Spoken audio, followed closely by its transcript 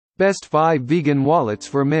Best 5 Vegan Wallets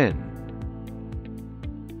for Men.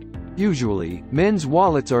 Usually, men's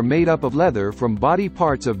wallets are made up of leather from body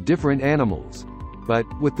parts of different animals. But,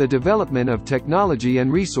 with the development of technology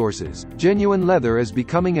and resources, genuine leather is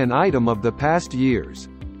becoming an item of the past years.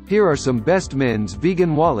 Here are some best men's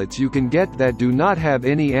vegan wallets you can get that do not have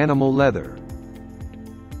any animal leather.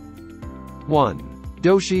 1.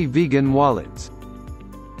 Doshi Vegan Wallets.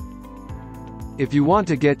 If you want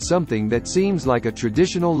to get something that seems like a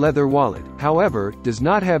traditional leather wallet, however, does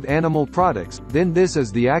not have animal products, then this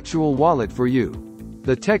is the actual wallet for you.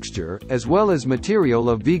 The texture, as well as material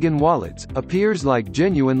of vegan wallets, appears like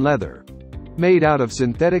genuine leather. Made out of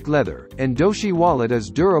synthetic leather, and Doshi wallet is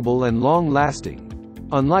durable and long-lasting.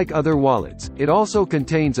 Unlike other wallets, it also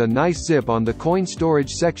contains a nice zip on the coin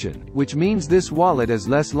storage section, which means this wallet is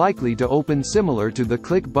less likely to open, similar to the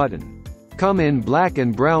click button. Come in black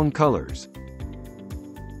and brown colors.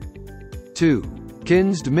 2.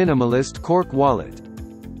 Kinsed Minimalist Cork Wallet.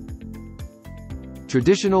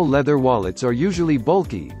 Traditional leather wallets are usually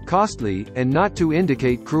bulky, costly, and not to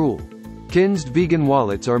indicate cruel. Kinsed vegan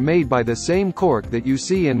wallets are made by the same cork that you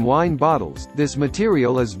see in wine bottles. This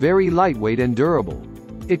material is very lightweight and durable.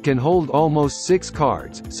 It can hold almost 6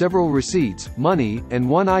 cards, several receipts, money, and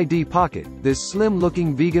one ID pocket. This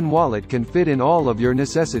slim-looking vegan wallet can fit in all of your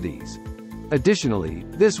necessities. Additionally,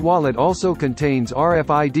 this wallet also contains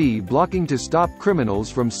RFID blocking to stop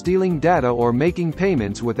criminals from stealing data or making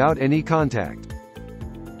payments without any contact.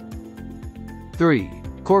 3.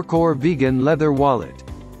 Corkor Vegan Leather Wallet.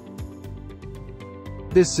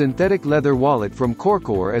 This synthetic leather wallet from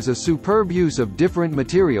Corkor is a superb use of different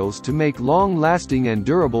materials to make long-lasting and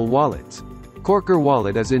durable wallets. Corkor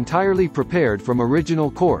wallet is entirely prepared from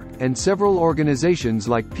original cork, and several organizations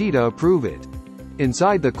like PETA approve it.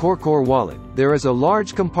 Inside the Corkor wallet, there is a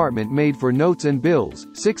large compartment made for notes and bills,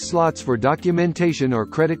 6 slots for documentation or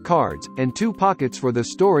credit cards, and 2 pockets for the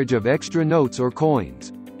storage of extra notes or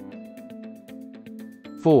coins.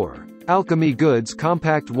 4. Alchemy Goods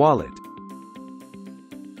Compact Wallet.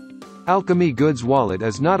 Alchemy Goods Wallet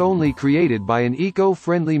is not only created by an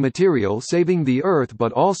eco-friendly material saving the earth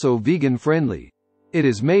but also vegan-friendly. It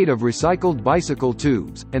is made of recycled bicycle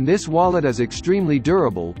tubes, and this wallet is extremely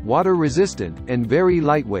durable, water-resistant, and very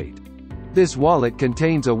lightweight. This wallet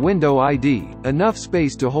contains a window ID, enough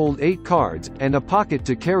space to hold 8 cards, and a pocket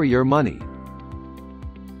to carry your money.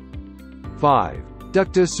 5.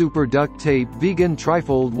 Ducta Super Duct Tape Vegan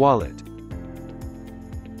Trifold Wallet.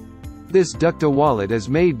 This Ducta wallet is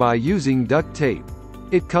made by using duct tape.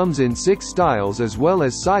 It comes in 6 styles as well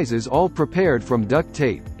as sizes, all prepared from duct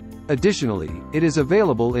tape. Additionally, it is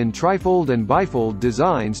available in trifold and bifold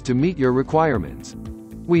designs to meet your requirements.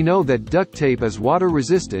 We know that duct tape is water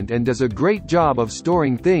resistant and does a great job of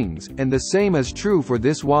storing things, and the same is true for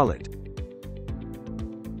this wallet.